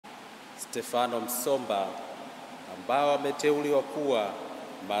Stephano Musomba ambao wameteuliwa kuwa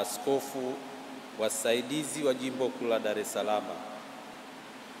maaskofu wasaidizi wa Jimbo Kuu la Dar es Salaam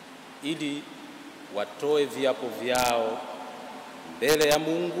ili watoe viapo vyao mbele ya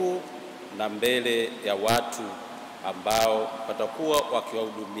Mungu na mbele ya watu ambao watakuwa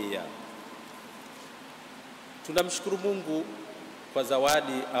wakiwahudumia. Tunamshukuru Mungu kwa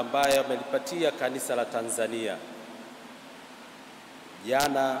zawadi ambayo amelipatia kanisa la Tanzania.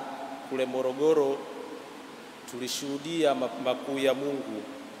 Jana kule Morogoro tulishuhudia makuu ya Mungu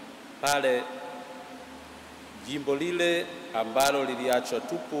pale jimbo lile ambalo liliachwa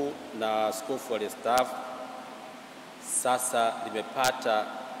tupu na askofu aliyestaafu, sasa limepata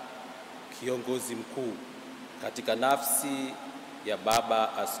kiongozi mkuu katika nafsi ya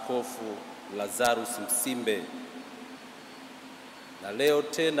Baba Askofu Salutaris Libena. Na leo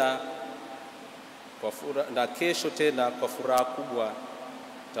tena na kesho tena kwa furaha kubwa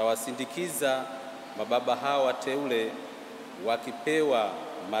tawasindikiza mababa hawa wateule wakipewa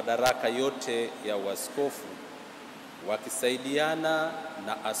madaraka yote ya uaskofu, wakisaidiana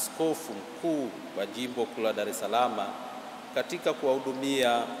na askofu mkuu wa Jimbo Kuu la Dar es Salaam katika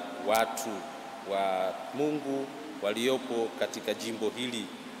kuwahudumia watu wa Mungu waliopo katika jimbo hili.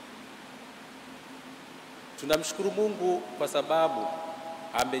 Tunamshukuru Mungu kwa sababu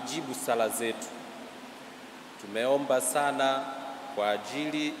amejibu sala zetu. Tumeomba sana kwa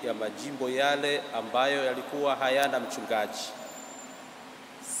ajili ya majimbo yale ambayo yalikuwa hayana mchungaji.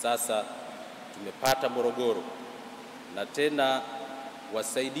 Sasa tumepata Morogoro na tena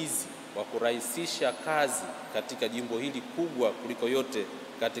wasaidizi wa kurahisisha kazi katika jimbo hili kubwa kuliko yote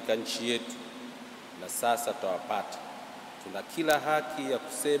katika nchi yetu, na sasa tutawapata. Tuna kila haki ya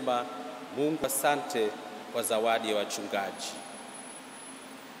kusema Mungu asante kwa zawadi ya wachungaji.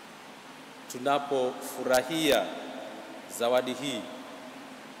 Tunapofurahia zawadi hii,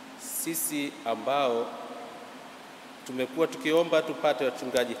 sisi ambao tumekuwa tukiomba tupate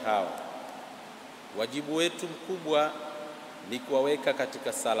wachungaji hawa, wajibu wetu mkubwa ni kuwaweka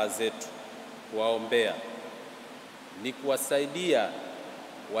katika sala zetu, kuwaombea, ni kuwasaidia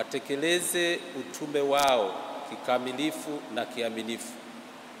watekeleze utume wao kikamilifu na kiaminifu.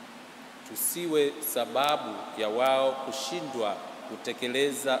 Tusiwe sababu ya wao kushindwa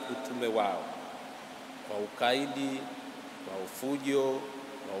kutekeleza utume wao kwa ukaidi, kwa ufujo,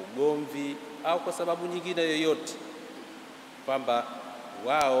 kwa ugomvi au kwa sababu nyingine yoyote, kwamba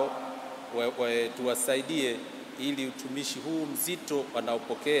wao tuwasaidie ili utumishi huu mzito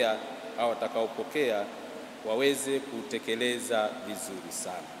wanaopokea au watakaopokea waweze kutekeleza vizuri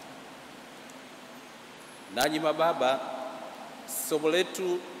sana. Nanyi mababa, somo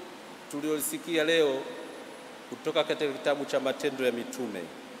letu tuliolisikia leo kutoka katika kitabu cha Matendo ya Mitume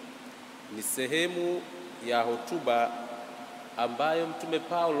ni sehemu ya hotuba ambayo Mtume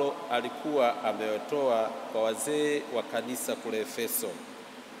Paulo alikuwa ametoa kwa wazee wa kanisa kule Efeso.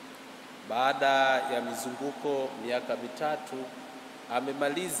 Baada ya mizunguko miaka mitatu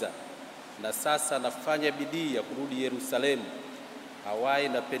amemaliza, na sasa anafanya bidii ya kurudi Yerusalemu, Hawaii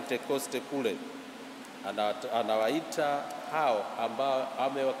na Pentekoste kule. Anawaita hao ambao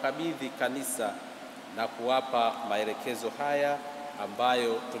amewakabidhi kanisa na kuwapa maelekezo haya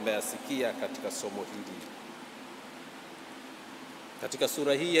ambayo tumeyasikia katika somo hili. Katika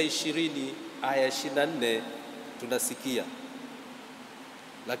sura hii ya 20 aya 24 tunasikia,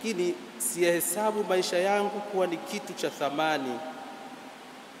 lakini siyahesabu maisha yangu kuwa ni kitu cha thamani,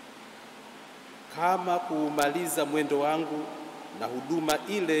 kama kuumaliza mwendo wangu na huduma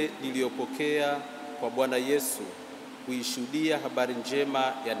ile niliyopokea kwa Bwana Yesu, kuishuhudia habari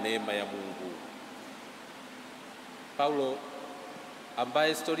njema ya neema ya Mungu. Paulo ambaye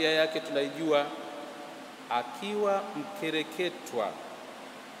historia yake tunaijua, akiwa mkereketwa,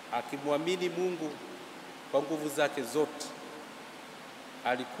 akimwamini Mungu kwa nguvu zake zote,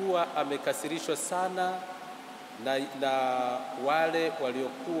 alikuwa amekasirishwa sana na wale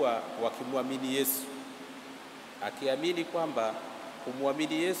waliokuwa wakimwamini Yesu, akiamini kwamba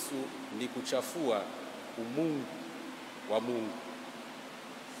kumwamini Yesu ni kuchafua umungu wa Mungu.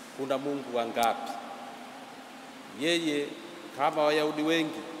 Kuna Mungu wangapi? Yeye kama Wayahudi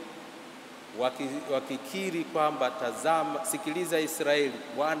wengi wakikiri kwamba tazama, sikiliza Israeli,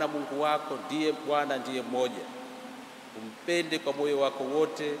 Bwana Mungu wako ndiye Bwana, ndiye mmoja. Umpende kwa moyo wako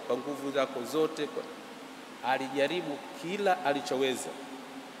wote, kwa nguvu zako zote. Alijaribu kila alichoweza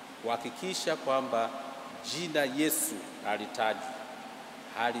kuhakikisha kwamba jina Yesu alitajwa,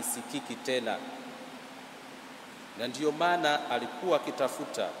 halisikiki tena. Na ndiyo maana alikuwa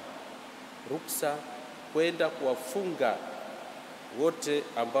akitafuta ruksa kwenda kuwafunga wote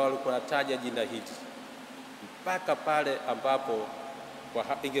ambao walikuwa wanataja jina hili, mpaka pale ambapo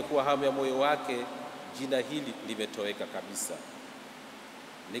ingekuwa hamu ya moyo wake jina hili limetoweka kabisa.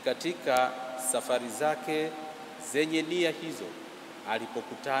 Ni katika safari zake zenye nia hizo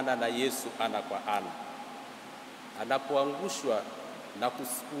alipokutana na Yesu ana kwa ana, anapoangushwa na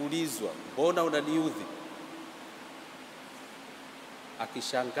kuulizwa, mbona unaniudhi?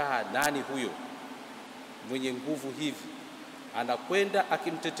 Akishangaa, nani huyo mwenye nguvu hivi? Anakwenda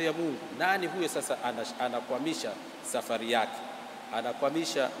akimtetea Mungu. Nani huyo sasa anakwamisha safari yake,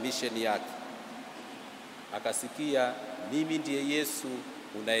 anakwamisha misheni yake? Akasikia, mimi ndiye Yesu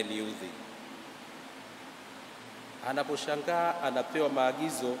unayeniudhi. Anaposhangaa, anapewa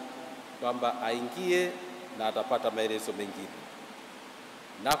maagizo kwamba aingie na atapata maelezo mengine.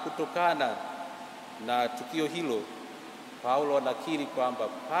 Na kutokana na tukio hilo, Paulo anakiri kwamba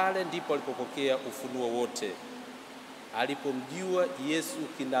pale ndipo alipopokea ufunuo wote, alipomjua Yesu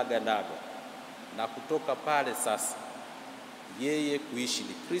kinaganaga, na kutoka pale sasa yeye kuishi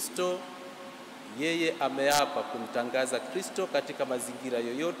ni Kristo. Yeye ameapa kumtangaza Kristo katika mazingira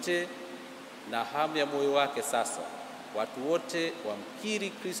yoyote, na hamu ya moyo wake sasa watu wote wamkiri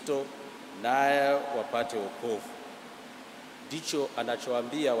Kristo naye wapate wokovu. Ndicho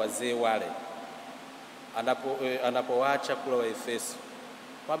anachoambia wazee wale anapowaacha kula wa Efeso,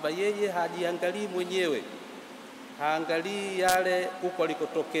 kwamba yeye hajiangalii mwenyewe, haangalii yale huko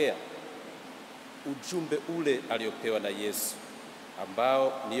alikotokea, ujumbe ule aliopewa na Yesu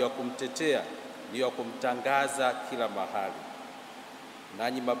ambao ni wa kumtetea, ni wa kumtangaza kila mahali.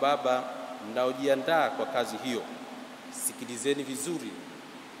 Nanyi mababa mnaojiandaa kwa kazi hiyo, sikilizeni vizuri,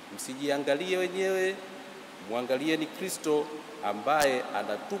 msijiangalie wenyewe, muangalie ni Kristo ambaye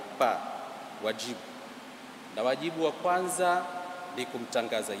anatupa wajibu. Na wajibu wa kwanza ni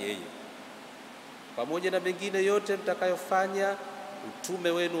kumtangaza yeye. Pamoja na mengine yote mtakayofanya, utume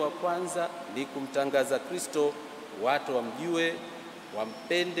wenu wa kwanza ni kumtangaza Kristo, watu wamjue,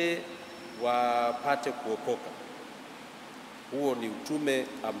 wampende, wapate kuokoka. Huo ni utume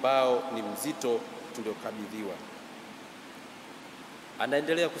ambao ni mzito tuliokabidhiwa.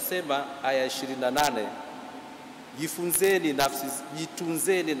 Anaendelea kusema aya 28,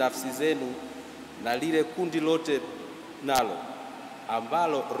 jitunzeni nafsi zenu na lile kundi lote nalo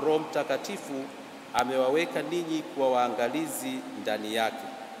ambalo Roho Mtakatifu amewaweka ninyi kuwa waangalizi ndani yake,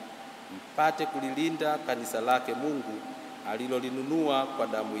 mpate kulilinda kanisa lake Mungu alilolinunua kwa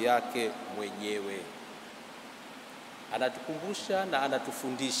damu yake mwenyewe. Anatukumbusha na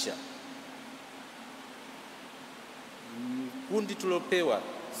anatufundisha kundi tulopewa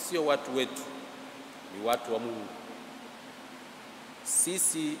sio watu wetu, ni watu wa Mungu.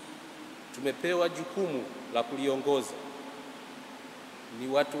 Sisi tumepewa jukumu la kuliongoza, ni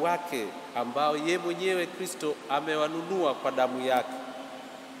watu wake ambao yeye mwenyewe Kristo amewanunua kwa damu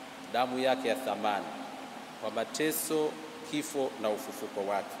yake ya thamani, kwa mateso, kifo na ufufuko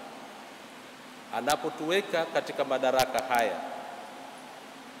wake. Anapotuweka katika madaraka haya,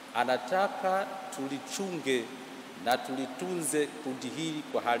 anataka tulichunge na tulitunze kundi hili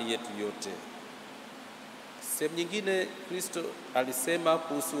kwa hali yetu yote. Sehemu nyingine Kristo alisema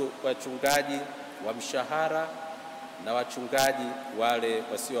kuhusu wachungaji wa mshahara na wachungaji wale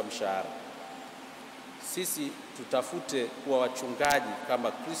wasio wa mshahara. Sisi tutafute kuwa wachungaji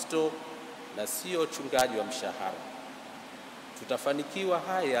kama Kristo na sio wachungaji wa mshahara. Tutafanikiwa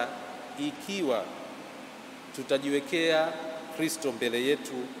haya ikiwa tutajiwekea Kristo mbele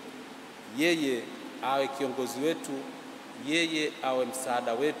yetu, yeye awe kiongozi wetu, yeye awe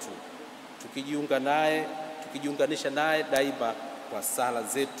msaada wetu, tukijiunganisha naye daima kwa sala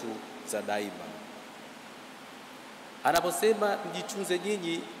zetu za daima. Anaposema mjitunze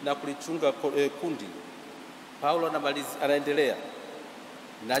nyinyi na kulichunga kundi, Paulo anaendelea,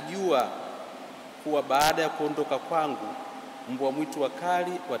 najua kuwa baada ya kuondoka kwangu mbwa mwitu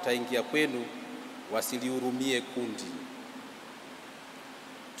wakali wataingia kwenu, wasilihurumie kundi.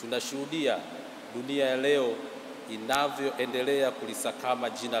 Tunashuhudia dunia ya leo inavyoendelea kulisakama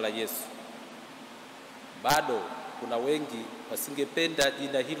jina la Yesu. Bado kuna wengi wasingependa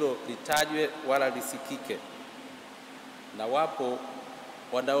jina hilo litajwe wala lisikike, na wapo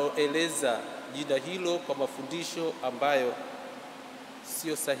wanaoeleza jina hilo kwa mafundisho ambayo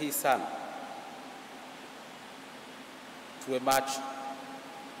sio sahihi sana. Tuwe macho.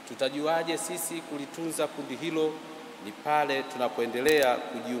 Tutajuaje sisi kulitunza kundi hilo? Ni pale tunapoendelea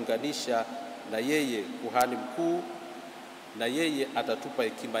kujiunganisha na yeye kuhani mkuu, na yeye atatupa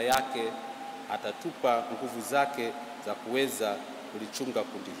hekima yake, atatupa nguvu zake za kuweza kulichunga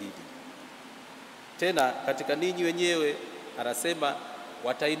kundi hili. Tena katika ninyi wenyewe anasema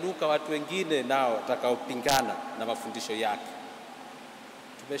watainuka watu wengine nao watakaopingana na mafundisho yake.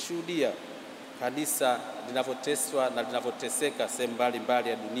 Tumeshuhudia kanisa linavyoteswa na linavyoteseka sehemu mbalimbali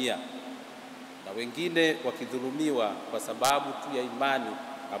ya dunia, na wengine wakidhulumiwa kwa sababu tu ya imani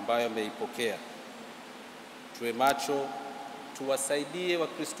ambayo wameipokea. Tuwe macho, tuwasaidie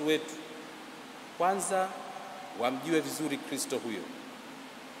Wakristo wetu kwanza wamjue vizuri Kristo huyo.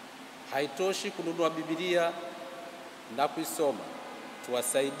 Haitoshi kununua Biblia na kuisoma,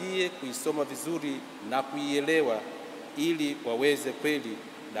 tuwasaidie kuisoma vizuri na kuielewa, ili waweze kweli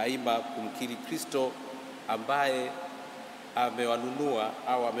daima kumkiri Kristo ambaye amewanunua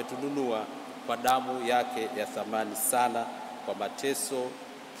au ametununua kwa damu yake ya thamani sana, kwa mateso,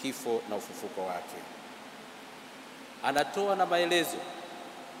 kifo na ufufuko wake. Anatoa na maelezo.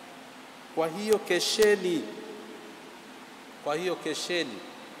 Kwa hiyo kesheni.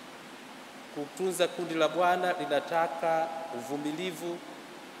 Kutunza kundi la Bwana linataka uvumilivu,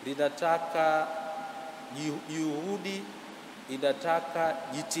 linataka juhudi, linataka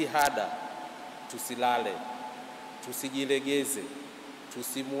jitihada. Tusilale, tusijilegeze,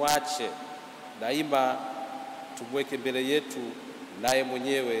 tusimuache, daima tumweke mbele yetu, naye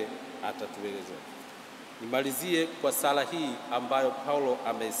mwenyewe atatueleza. Nimalizie kwa sala hii ambayo Paulo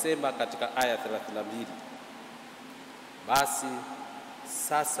ameisema katika aya 32. Basi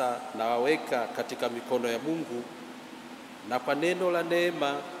sasa nawaweka katika mikono ya Mungu, na kwa neno la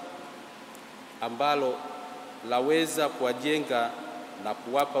neema ambalo laweza kuwajenga na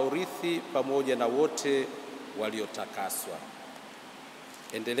kuwapa urithi pamoja na wote waliotakaswa.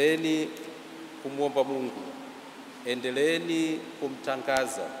 Endeleeni kumwomba Mungu, endeleeni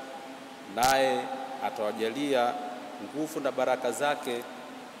kumtangaza, naye atawajalia nguvu na baraka zake,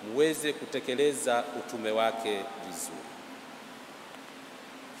 muweze kutekeleza utume wake vizuri.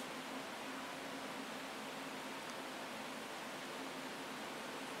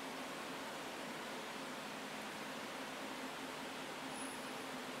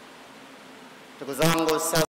 Ndugu zangu,